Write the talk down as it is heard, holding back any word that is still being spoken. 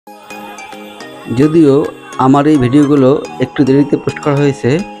যদিও আমার এই ভিডিওগুলো একটু দেরিতে পোস্ট করা হয়েছে,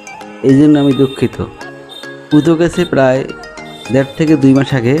 এই জন্য আমি দুঃখিত। পুজো গেছে প্রায় 1.5 থেকে 2 মাস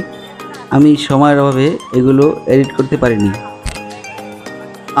আগে। আমি সময়ের অভাবে এগুলো এডিট করতে পারিনি।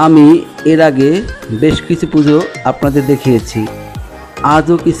 আমি এর আগে বেশ কিছু পুজো আপনাদের দেখিয়েছি,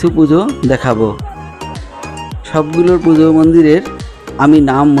 আজও কিছু পুজো দেখাবো। সবগুলোর পুজো মন্দিরের আমি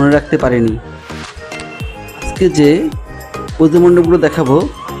নাম মনে রাখতে পারিনি। আজকে যে পুজো মণ্ডপগুলো দেখাবো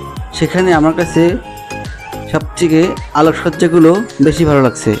সেখানে আমার কাছে সবথেকে আলোকসজ্জাগুলো বেশি ভালো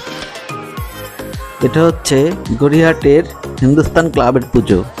লাগছে। এটা হচ্ছে গড়িয়াহাটের হিন্দুস্তান ক্লাবের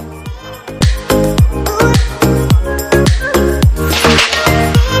পুজো।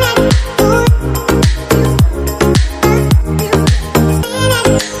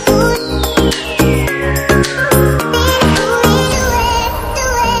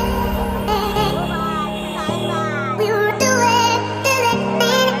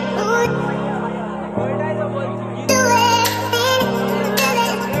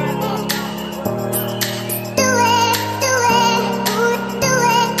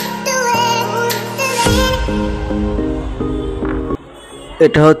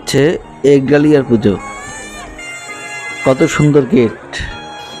 এটা হচ্ছে একডালিয়ার পুজো। কত সুন্দর গেট।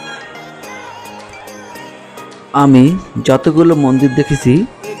 আমি যতগুলো মন্দির দেখেছি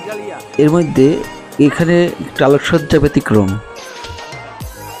এর মধ্যে এখানে একটা আলোকসজ্জা ব্যতিক্রম।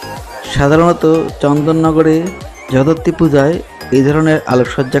 সাধারণত চন্দননগরে জগদ্ধাত্রী পূজায় এই ধরনের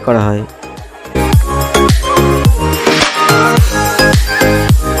আলোকসজ্জা করা হয়।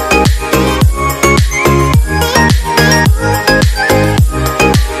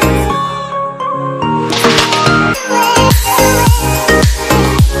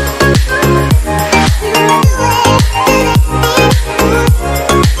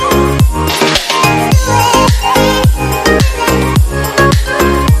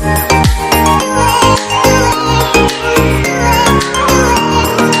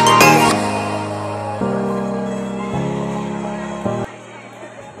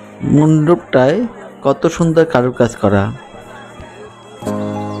 মণ্ডপটায় কত সুন্দর কারুকাজ করা।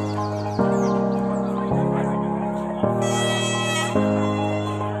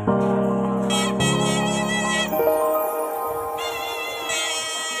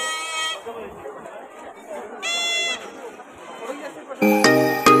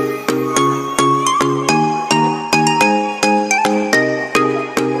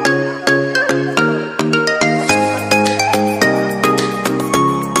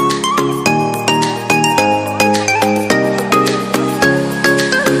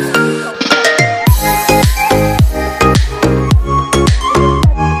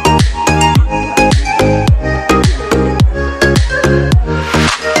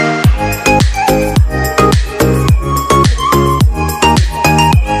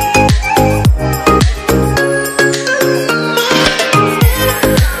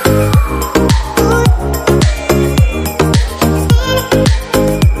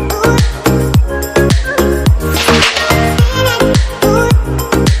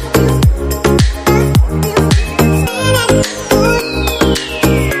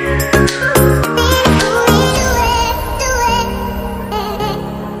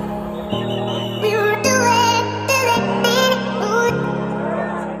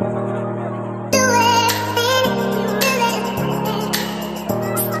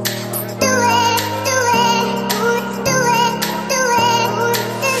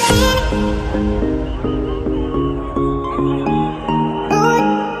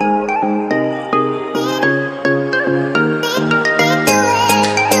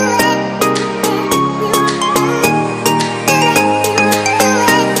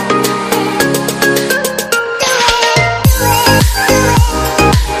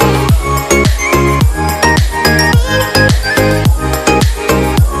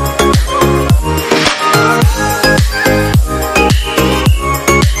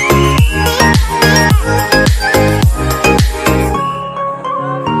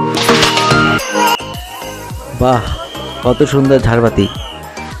 বাহ, কত সুন্দর ঝাড়বাতি।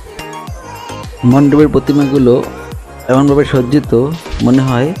 মণ্ডপের প্রতিমাগুলো এমনভাবে সজ্জিত, মনে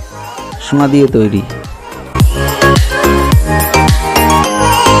হয় সোনা দিয়ে তৈরি।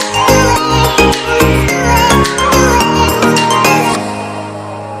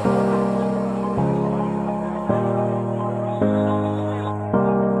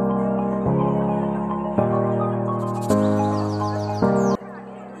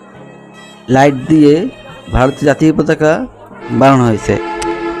 লাইট দিয়ে ভারতের জাতীয় পতাকা বানানো হয়েছে।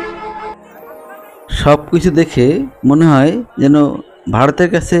 সব কিছু দেখে মনে হয় যেন ভারতের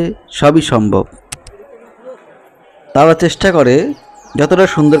কাছে সবই সম্ভব। তারা চেষ্টা করে যতটা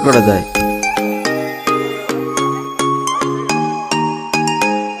সুন্দর করা যায়।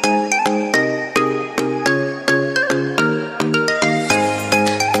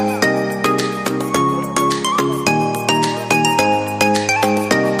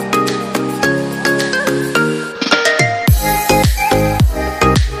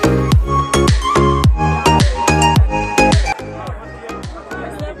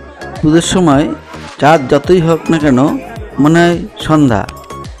 পুজোর সময় চাঁদ যতই হোক না কেন মনে হয় সন্ধ্যা।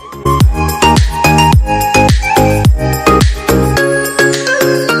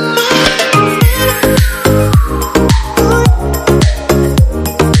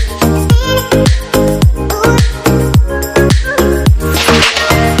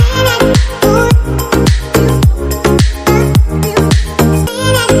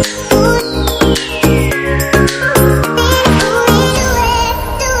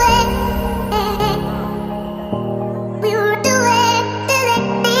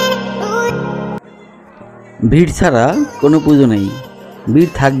 ভিড় ছাড়া কোনো পুজো নেই,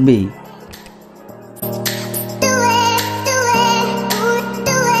 ভিড় থাকবেই।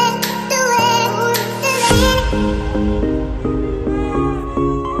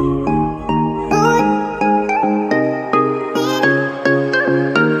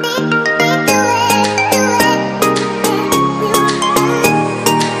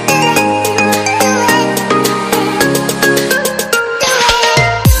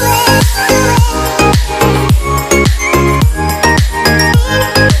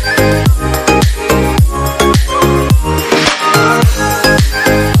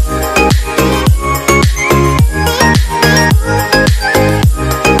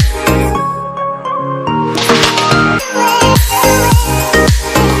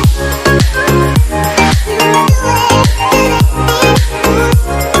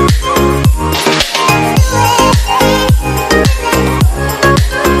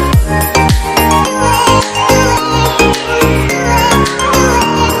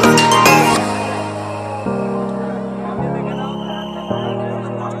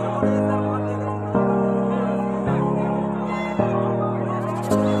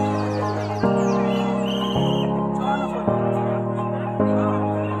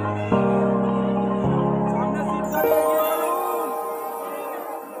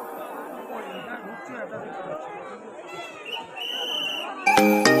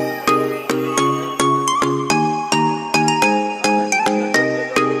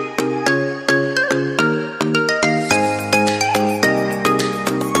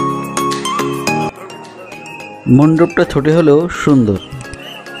 মণ্ডপটা ছোট হলেও সুন্দর।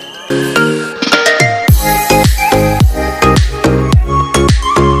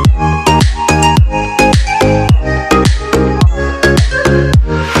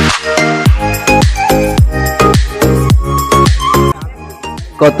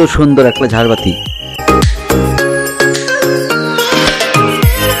 কত সুন্দর একটা ঝাড়বাতি।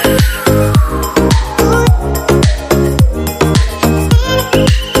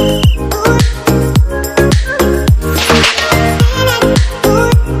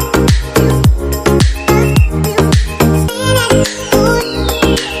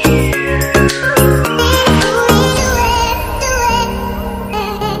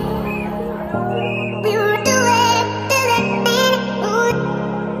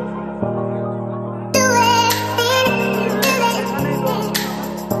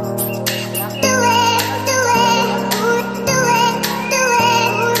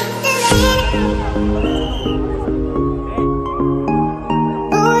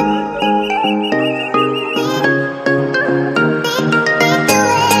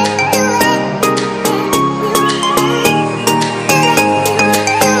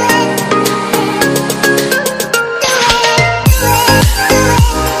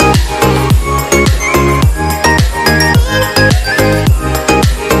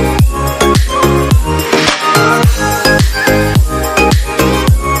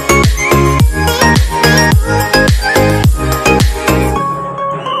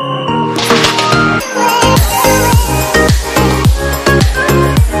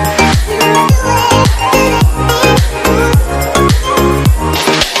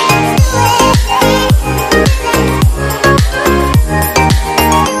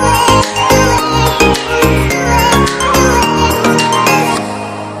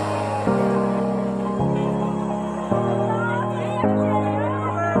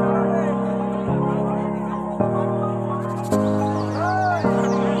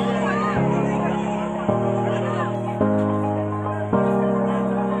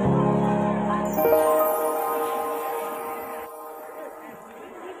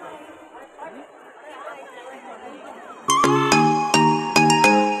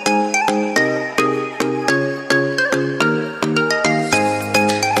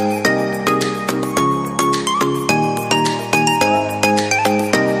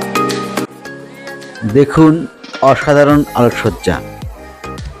 দেখুন অসাধারণ আলোকসজ্জা।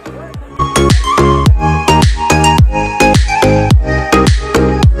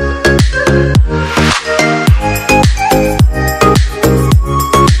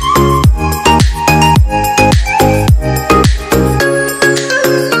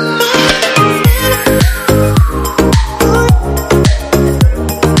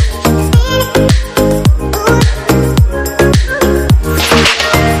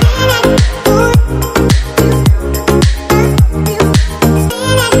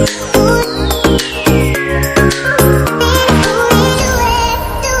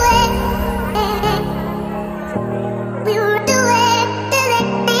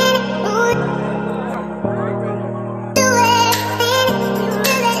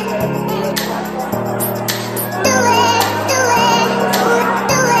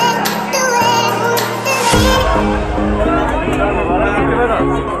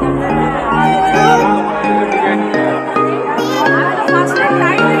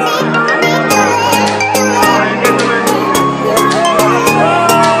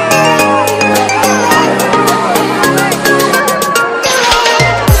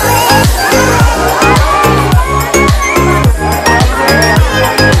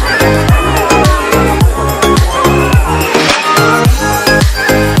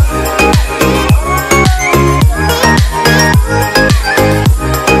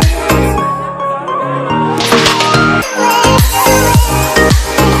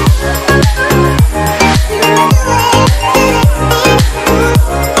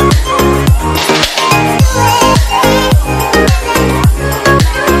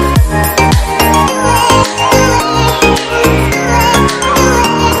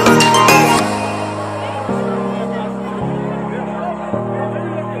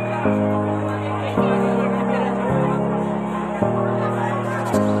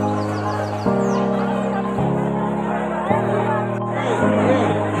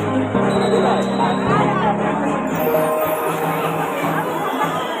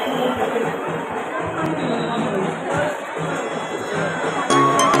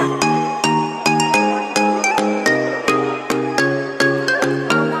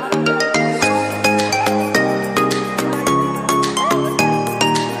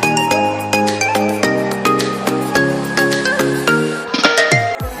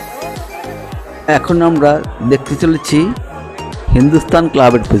 এখন আমরা দেখতে চলেছি হিন্দুস্তান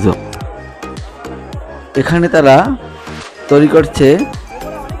ক্লাবের পুজো। এখানে তারা তৈরি করছে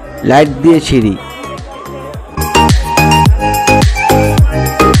লাইট দিয়ে সিঁড়ি।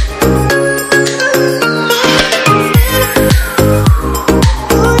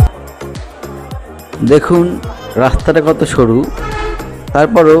 দেখুন রাস্তাটা কত সরু,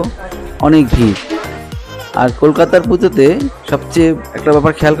 তারপরও অনেক ভিড়। আর কলকাতার পুজোতে সবচেয়ে একটা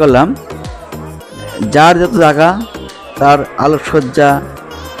ব্যাপার খেয়াল করলাম, যার যত জায়গা তার আলোকসজ্জা,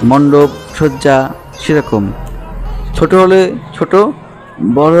 মণ্ডপ সজ্জা সেরকম, ছোট হলে ছোট,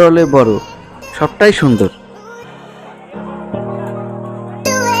 বড় হলে বড়, সবটাই সুন্দর।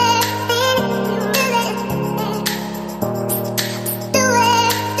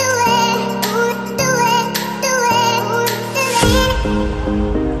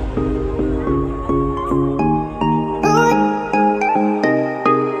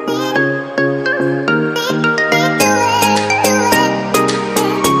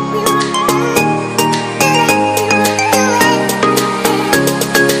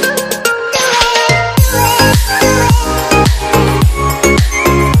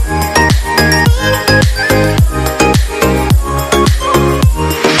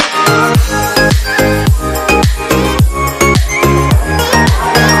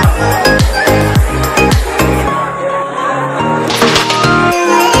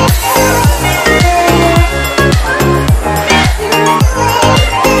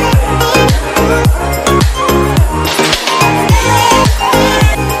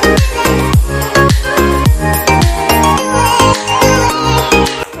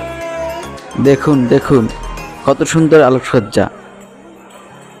 দেখুন দেখুন কত সুন্দর আলোকসজ্জা।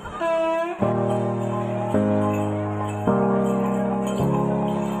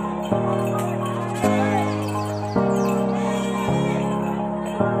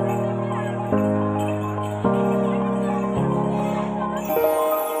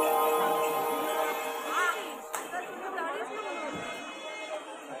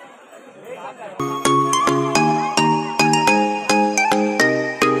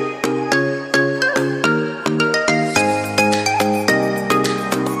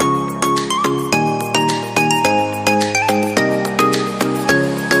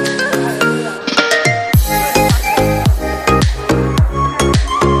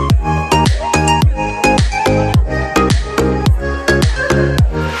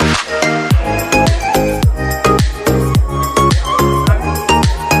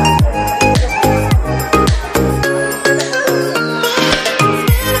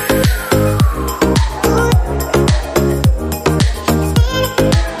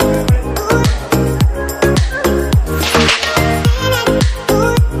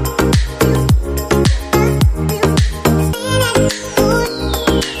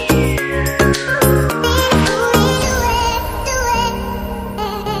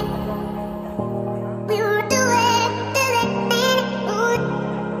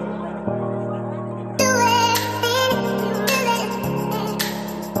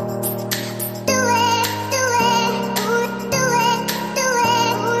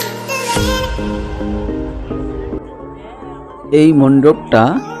 এই মণ্ডপটা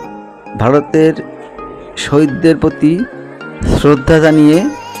ভারতের শহীদদের প্রতি শ্রদ্ধা জানিয়ে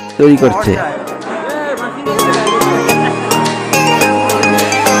তৈরি করছে।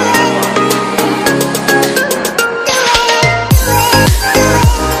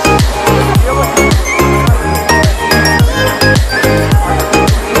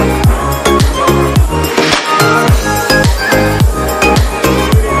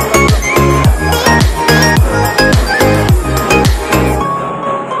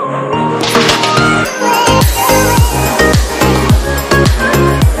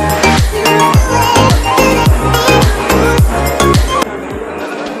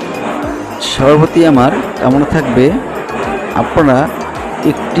 সবার প্রতি আমার কামনা থাকবে আপনারা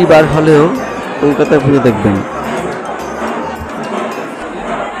একটি বার হলেও কলকাতার পুজো দেখবেন,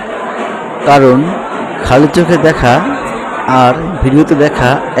 কারণ খালি চোখে দেখা আর ভিডিওতে দেখা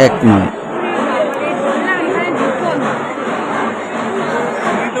এক নয়।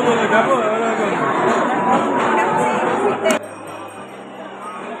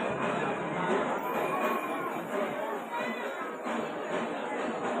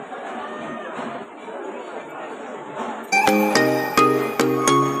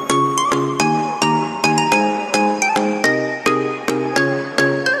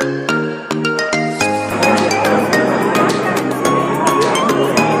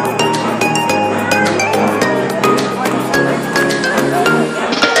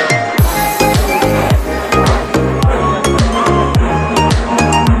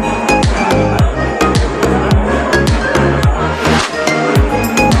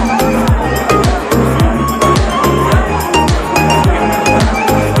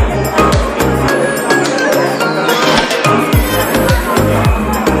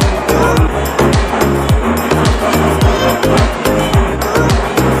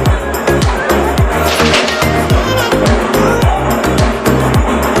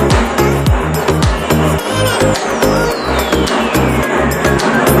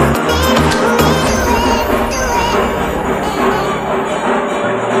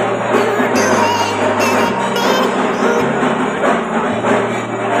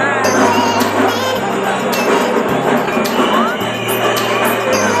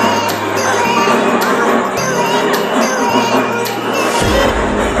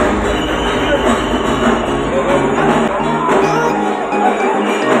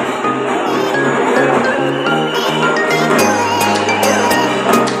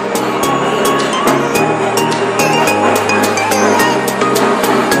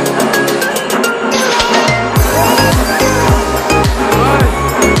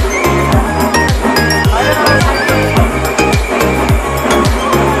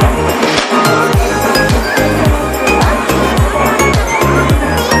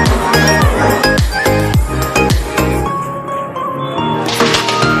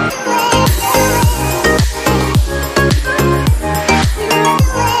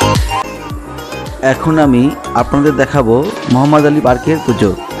 এখন আমি আপনাদের দেখাবো মোহাম্মদ আলী পার্কের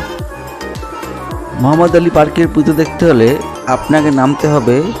পুজো। মোহাম্মদ আলী পার্কের পুজো দেখতে হলে আপনাকে নামতে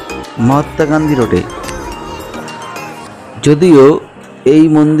হবে মহাত্মা গান্ধী রোডে। যদিও এই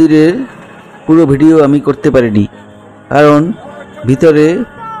মন্দিরের পুরো ভিডিও আমি করতে পারিনি, কারণ ভিতরে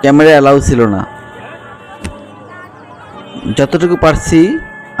ক্যামেরা অ্যালাউ ছিল না। যতটুকু পারছি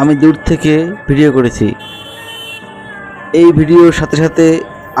আমি দূর থেকে ভিডিও করেছি। এই ভিডিওর সাথে সাথে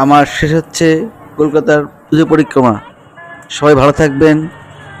আমার শেষ হচ্ছে কলকাতার পুজো পরিক্রমা। সবাই ভালো থাকবেন,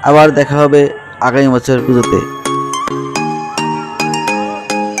 আবার দেখা হবে আগামী বছর পুজোতে।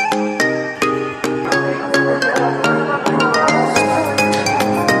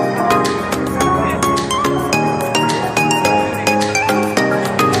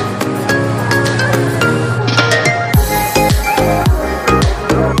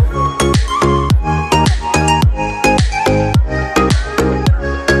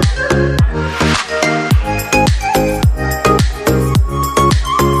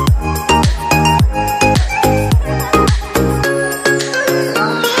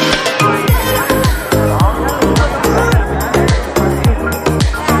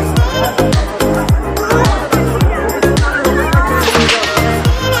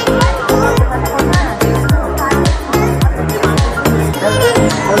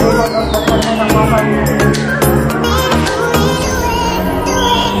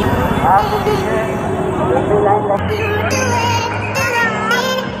 Hãy subscribe cho kênh Ghiền Mì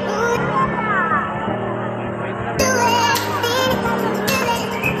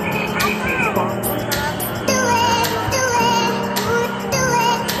Gõ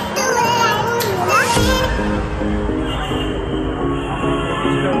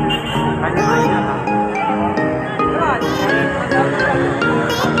để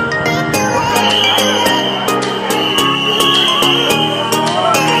không bỏ lỡ